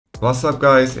What's up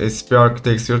guys, SCP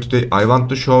Architects here. Today I want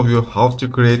to show you how to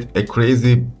create a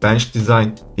crazy bench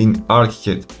design in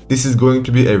Archicad. This is going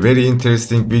to be a very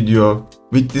interesting video.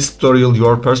 With this tutorial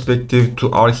your perspective to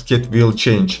Archicad will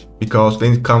change, because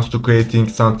when it comes to creating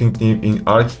something new in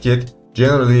Archicad,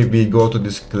 generally we go to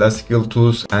these classical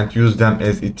tools and use them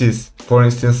as it is. For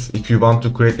instance, if you want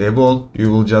to create a wall,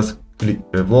 you will just click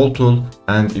the wall tool,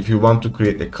 and if you want to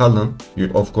create a column, you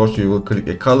will click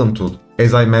a column tool.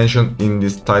 As I mentioned in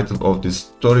this title of this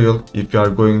tutorial, if you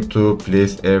are going to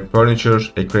place a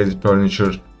crazy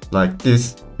furniture like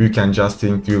this, you can just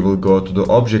think you will go to the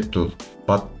object tool,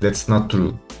 but that's not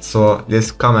true. So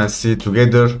let's come and see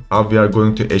together how we are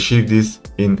going to achieve this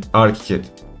in Archicad.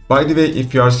 By the way,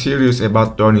 if you are serious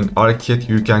about learning Archicad,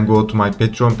 you can go to my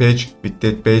Patreon page. With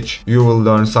that page, you will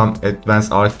learn some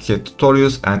advanced Archicad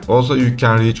tutorials, and also you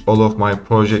can reach all of my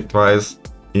project files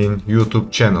in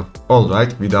YouTube channel.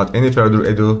 Alright, without any further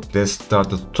ado, let's start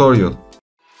the tutorial.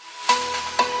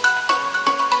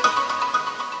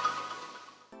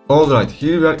 Alright,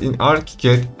 here we are in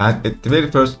Archicad, and at the very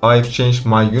first I've changed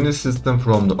my unit system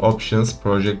from the options,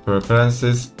 project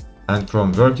preferences, and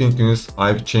from working units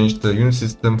I've changed the unit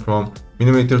system from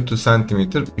millimeter to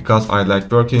centimeter, because I like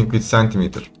working with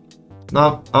centimeter.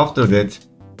 Now after that,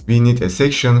 we need a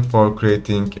section for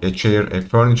creating a chair, a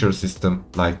furniture system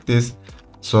like this.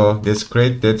 So let's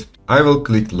create that. I will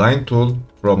click line tool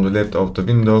from the left of the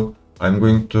window. I'm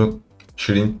going to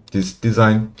shrink this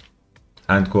design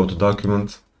and go to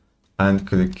document and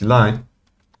click line.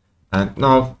 And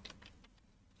now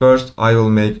first I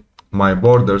will make my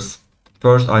borders.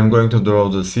 First I'm going to draw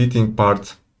the seating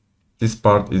part. This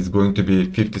part is going to be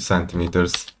 50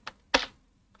 centimeters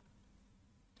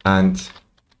and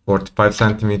 45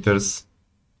 centimeters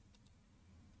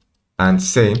and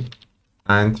same.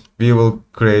 And we will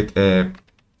create a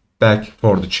back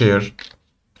for the chair.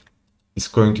 It's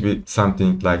going to be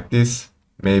something like this,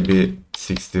 maybe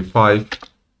 65.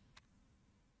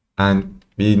 And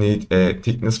we need a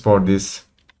thickness for this.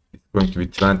 It's going to be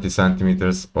 20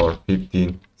 centimeters or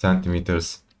 15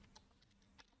 centimeters.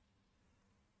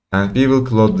 And we will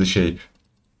close the shape.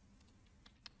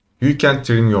 You can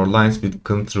trim your lines with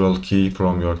Ctrl key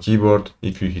from your keyboard.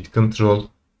 If you hit Ctrl,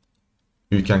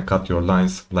 you can cut your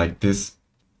lines like this.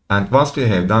 And once we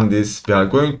have done this, we are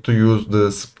going to use the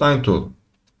spline tool.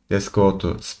 Let's go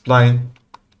to spline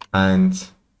and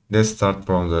let's start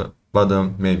from the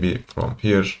bottom, maybe from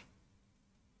here.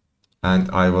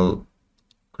 And I will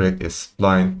create a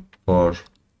spline for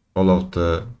all of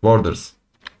the borders.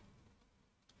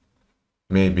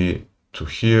 Maybe to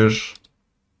here.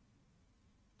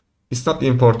 It's not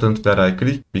important where I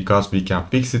click, because we can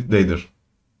fix it later.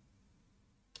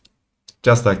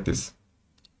 Just like this.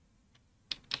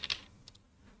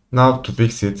 Now to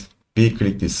fix it, we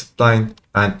click this spline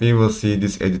and we will see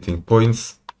these editing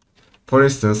points. For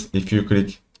instance, if you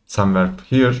click somewhere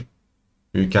here,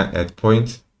 you can add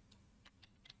point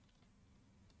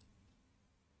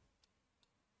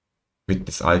with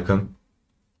this icon,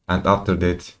 and after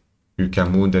that you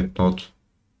can move that node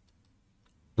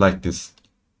like this.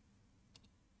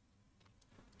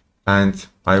 And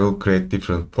I will create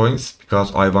different points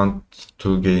because I want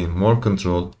to gain more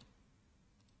control.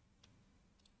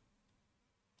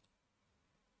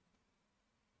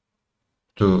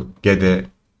 To get a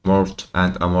morphed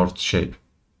and amorphed shape.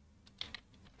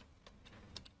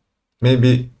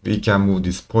 Maybe we can move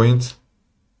this point,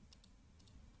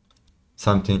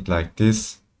 something like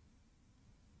this,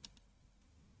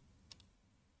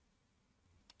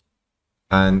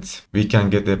 and we can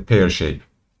get a pear shape.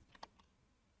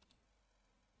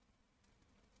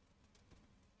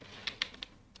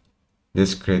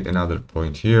 Let's create another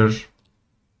point here,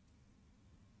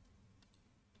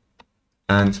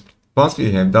 and once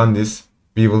we have done this,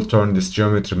 we will turn this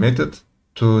geometry method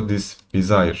to this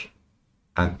bezier,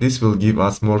 and this will give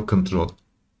us more control.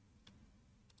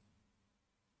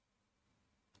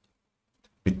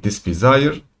 With this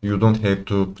bezier, you don't have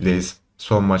to place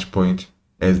so much point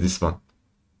as this one.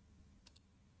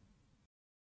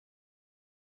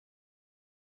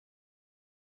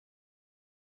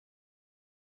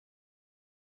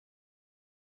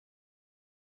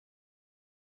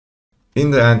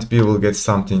 In the end, we will get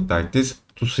something like this.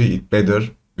 To see it better,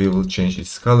 we will change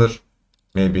its color,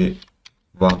 maybe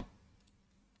 1.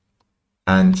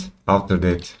 And after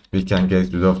that, we can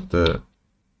get rid of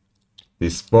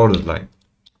this border line.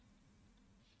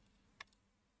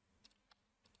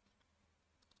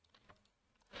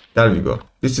 There we go.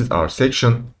 This is our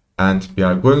section, and we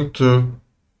are going to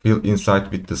fill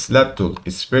inside with the slab tool.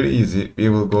 It's very easy. We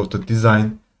will go to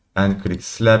design and click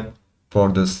slab. For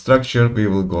the structure, we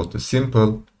will go to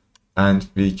simple and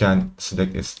we can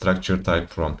select a structure type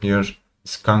from here.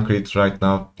 It's concrete right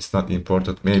now, it's not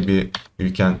important. Maybe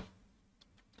you can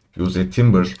use a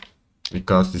timber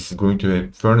because this is going to be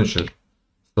a furniture,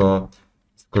 so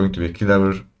it's going to be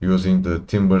clever using the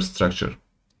timber structure.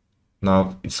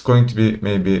 Now it's going to be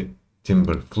maybe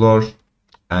timber floor,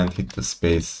 and hit the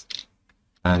space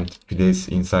and place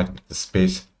inside the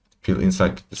space, fill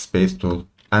inside the space tool,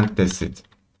 and that's it.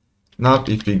 Now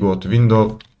if we go to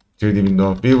window, 3D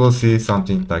window, we will see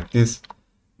something like this.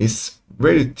 It's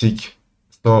very thick,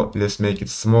 so let's make it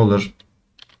smaller,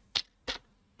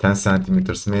 10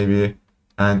 centimeters maybe,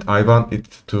 and I want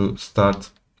it to start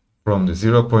from the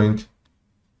 0 point.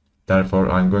 Therefore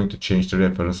I'm going to change the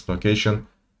reference location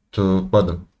to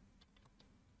bottom.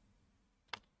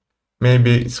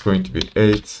 Maybe it's going to be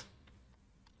 8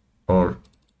 or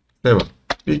 7.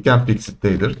 We can fix it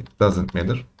later, it doesn't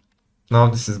matter. Now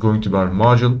this is going to be our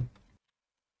module,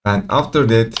 and after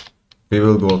that we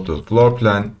will go to floor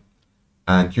plan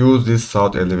and use this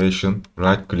south elevation,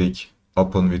 right click,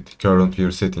 open with current view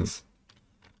settings.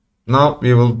 Now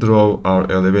we will draw our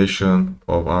elevation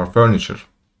of our furniture.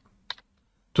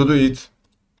 To do it,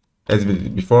 as we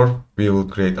did before, we will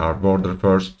create our border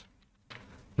first.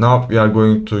 Now we are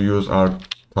going to use our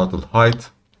total height.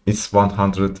 It's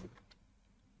 100.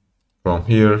 From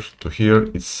here to here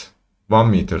it's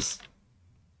 1 meters.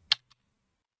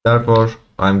 Therefore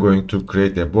I'm going to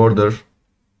create a border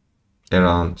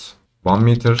around 1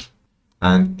 meter,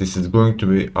 and this is going to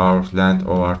be our length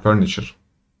of our furniture.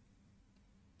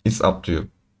 It's up to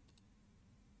you.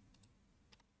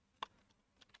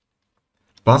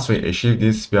 Once we achieve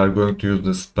this, we are going to use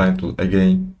the spline tool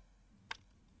again,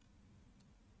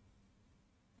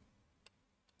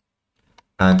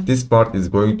 and this part is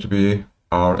going to be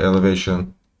our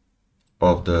elevation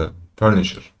of the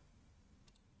furniture.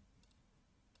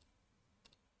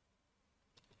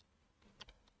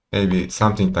 Maybe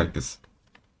something like this,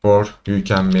 or you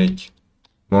can make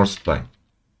more spline,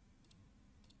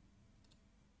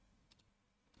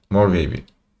 more wavy.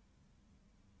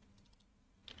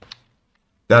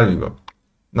 There we go.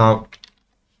 Now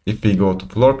if we go to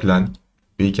floor plan,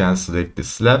 we can select the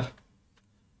slab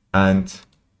and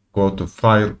go to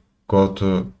file, go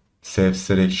to save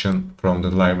selection from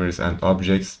the libraries and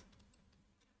objects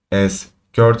as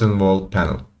curtain wall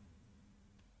panel.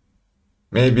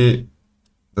 Maybe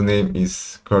the name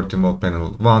is curtain wall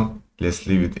panel 1. Let's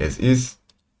leave it as is.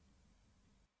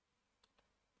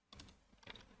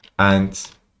 And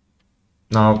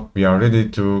now we are ready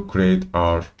to create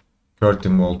our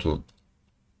curtain wall tool.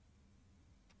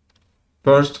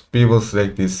 First we will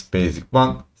select this basic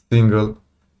one, single,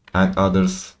 and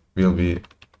others will be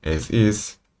as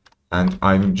is. And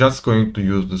I'm just going to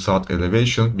use the south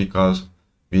elevation because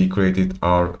we created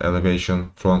our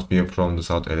elevation front view from the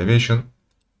south elevation.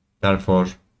 Therefore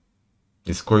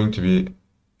it's going to be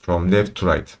from left to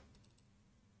right.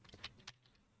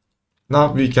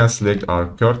 Now we can select our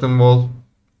curtain wall,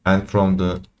 and from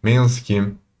the main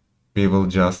scheme we will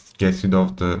just get rid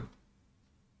of the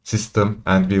system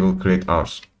and we will create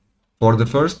ours. For the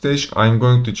first stage I'm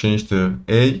going to change the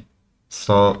A,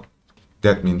 so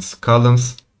that means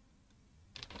columns.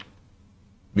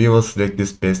 We will select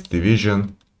this best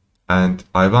division, and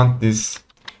I want this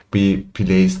be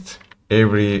placed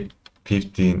every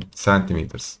 15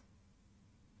 centimeters.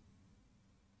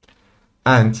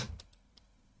 And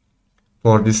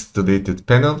for this deleted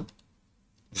panel,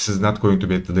 this is not going to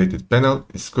be a deleted panel,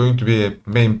 it's going to be a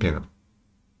main panel.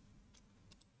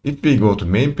 If we go to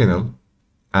main panel,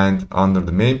 and under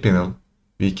the main panel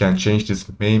we can change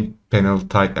this main panel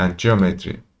type and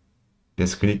geometry.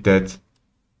 Let's click that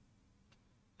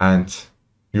and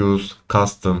use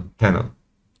custom panel.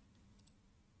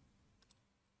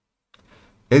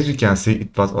 As you can see,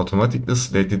 it was automatically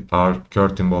selected our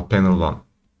curtain wall panel 1.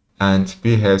 And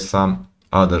we have some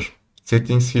other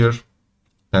settings here: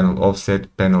 panel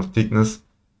offset, panel thickness,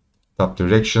 top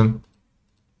direction.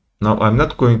 Now I'm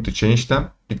not going to change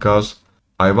them because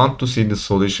I want to see the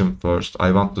solution first.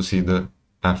 I want to see the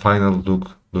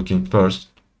final looking first.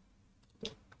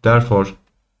 Therefore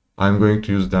I'm going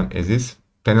to use them as is: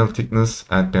 panel thickness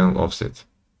and panel offset.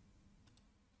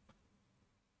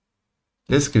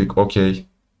 Let's click OK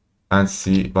and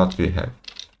see what we have.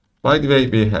 By the way,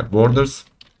 we have borders.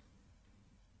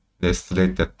 Let's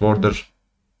select that border.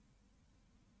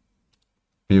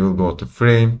 We will go to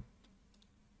frame,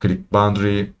 click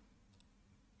boundary,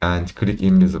 and click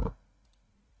invisible.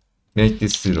 Make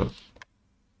this 0.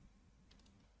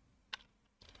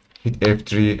 Hit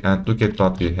F3 and look at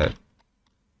what we have.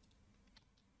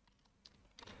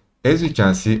 As you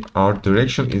can see, our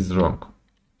direction is wrong.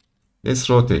 Let's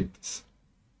rotate this.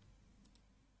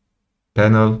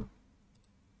 panel,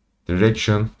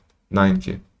 direction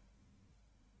 90.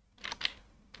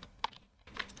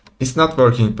 It's not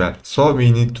working well, so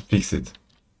we need to fix it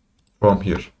from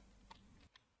here.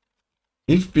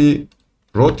 If we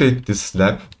rotate this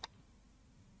slab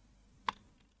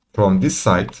from this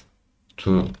side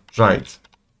to right,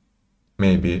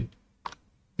 maybe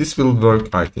this will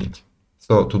work, I think.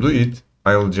 So to do it,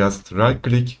 I will just right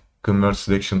click, convert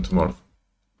selection to morph.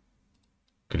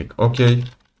 Click OK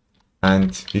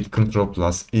and hit Ctrl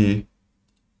plus E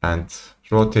and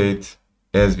rotate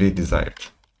as we desired.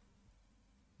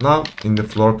 Now in the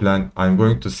floor plan, I'm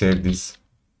going to save this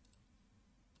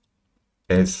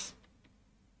as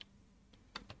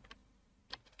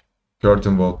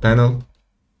curtain wall panel.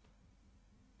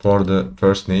 For the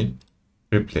first name,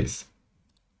 replace.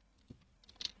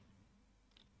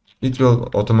 It will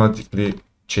automatically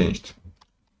change.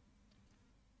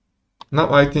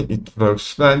 Now I think it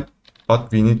works well,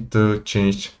 but we need to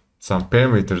change some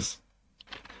parameters.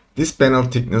 This panel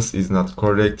thickness is not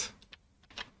correct.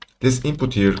 Let's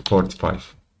input here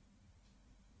 45.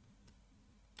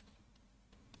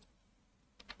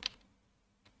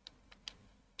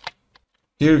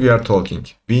 Here we are talking.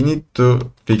 We need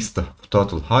to fix the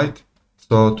total height.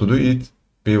 So to do it,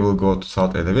 we will go to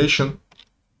south elevation.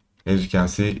 As you can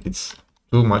see, it's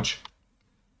too much.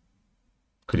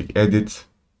 Click edit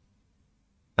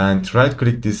and right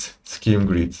click this scheme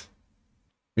grid.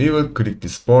 We will click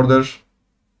this border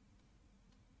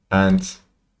and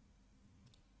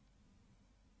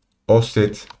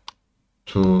offset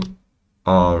to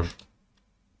our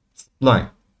line.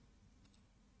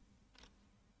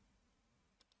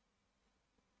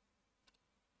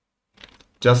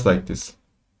 Just like this.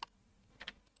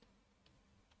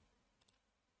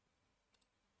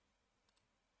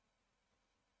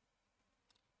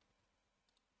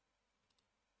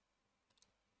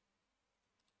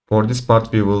 For this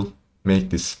part, we will make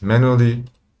this manually,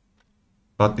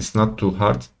 but it's not too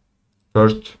hard.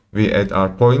 First, we add our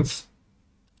points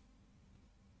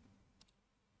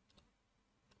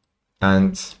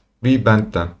and we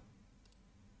bend them.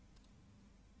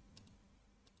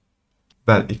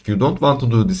 Well, if you don't want to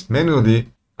do this manually,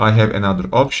 I have another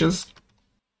options.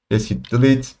 Let's hit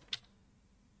delete.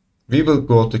 We will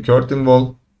go to curtain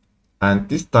wall and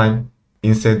this time,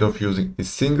 instead of using this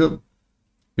single,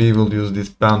 we will use this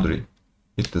boundary.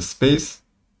 Hit the space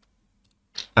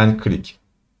and click.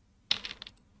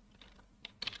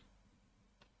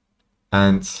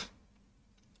 And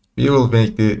we will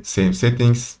make the same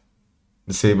settings,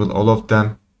 disable all of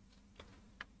them,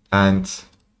 and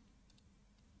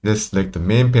let's select the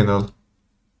main panel,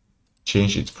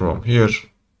 change it from here,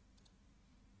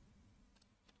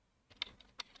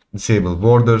 disable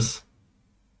borders,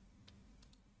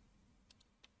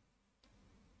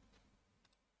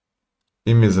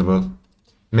 invisible,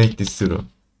 make this 0.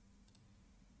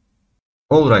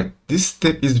 Alright, this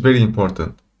step is very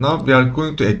important. Now we are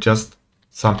going to adjust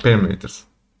some parameters.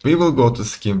 We will go to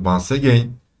scheme once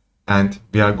again and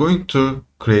we are going to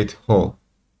create hole.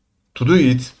 To do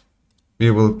it,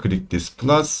 we will click this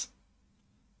plus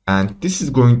and this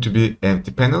is going to be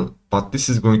empty panel, but this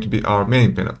is going to be our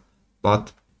main panel,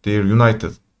 but they're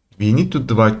united. We need to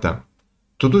divide them.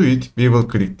 To do it, we will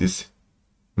click this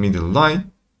middle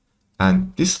line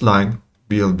and this line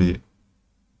will be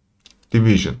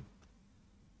division,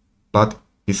 but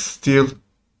it's still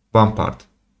one part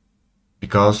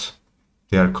because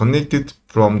they are connected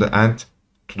from the end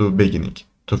to the beginning.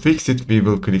 To fix it, we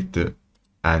will click the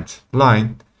end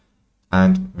line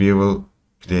and we will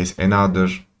place another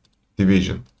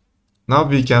division. Now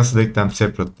we can select them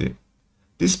separately.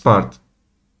 This part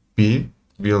B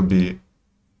will be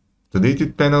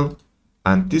deleted panel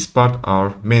and this part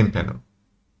our main panel.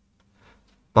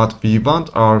 But we want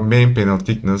our main panel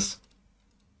thickness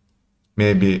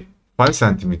maybe 5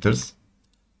 centimeters,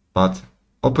 but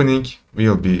opening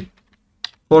will be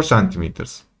 4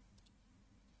 centimeters.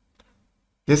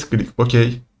 Let's click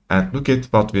OK and look at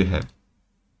what we have.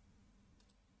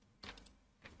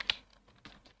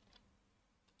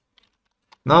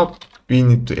 Now we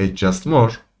need to adjust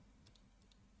more.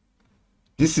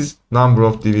 This is number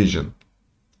of division.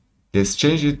 Let's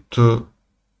change it to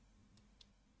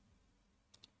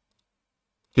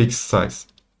fixed size.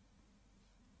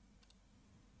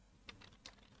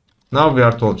 Now we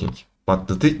are talking, but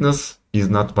the thickness is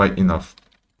not wide enough.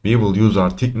 We will use our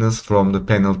thickness from the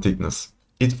panel thickness.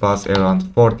 It was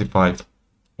around 45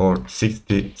 or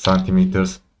 60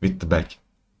 centimeters with the back.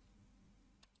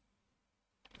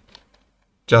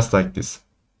 Just like this.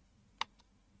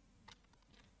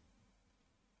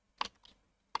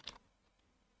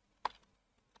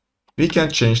 We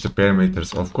can change the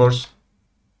parameters, of course.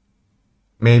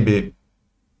 maybe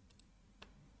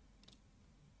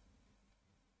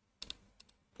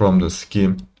from the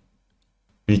scheme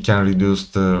we can reduce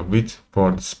the width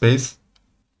for the space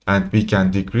and we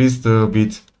can decrease the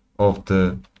width of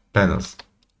the panels.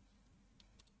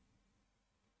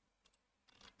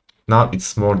 Now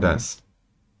it's more dense.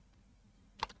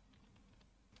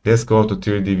 Let's go to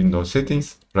 3D window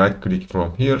settings, right click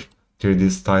from here, 3D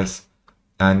styles,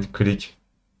 and click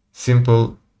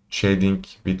simple shading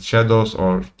with shadows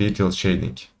or detail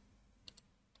shading.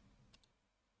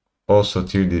 Also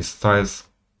 3D styles,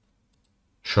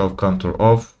 show contour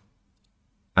off,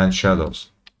 and shadows.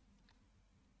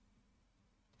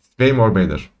 It's way more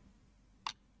better.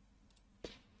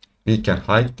 We can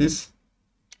hide this.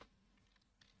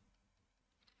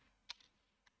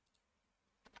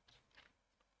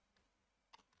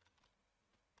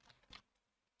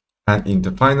 And in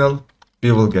the final,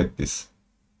 we will get this.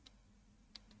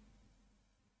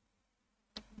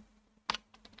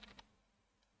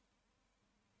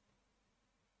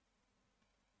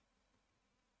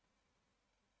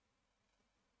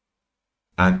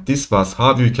 And this was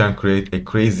how you can create a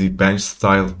crazy bench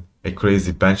style, a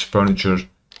crazy bench furniture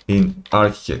in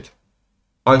Archicad.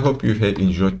 I hope you have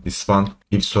enjoyed this one.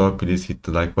 If so, please hit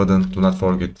the like button. Do not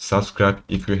forget to subscribe.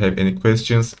 If you have any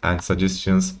questions and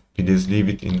suggestions, please leave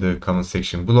it in the comment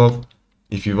section below.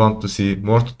 If you want to see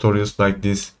more tutorials like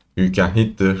this, you can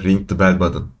hit the ring the bell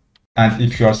button. And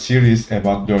if you are serious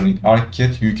about learning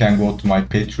Archicad, you can go to my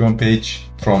Patreon page.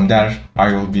 From there,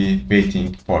 I will be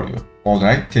waiting for you.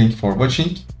 Alright, thank you for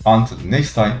watching. Until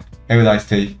next time, have a nice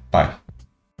day. Bye.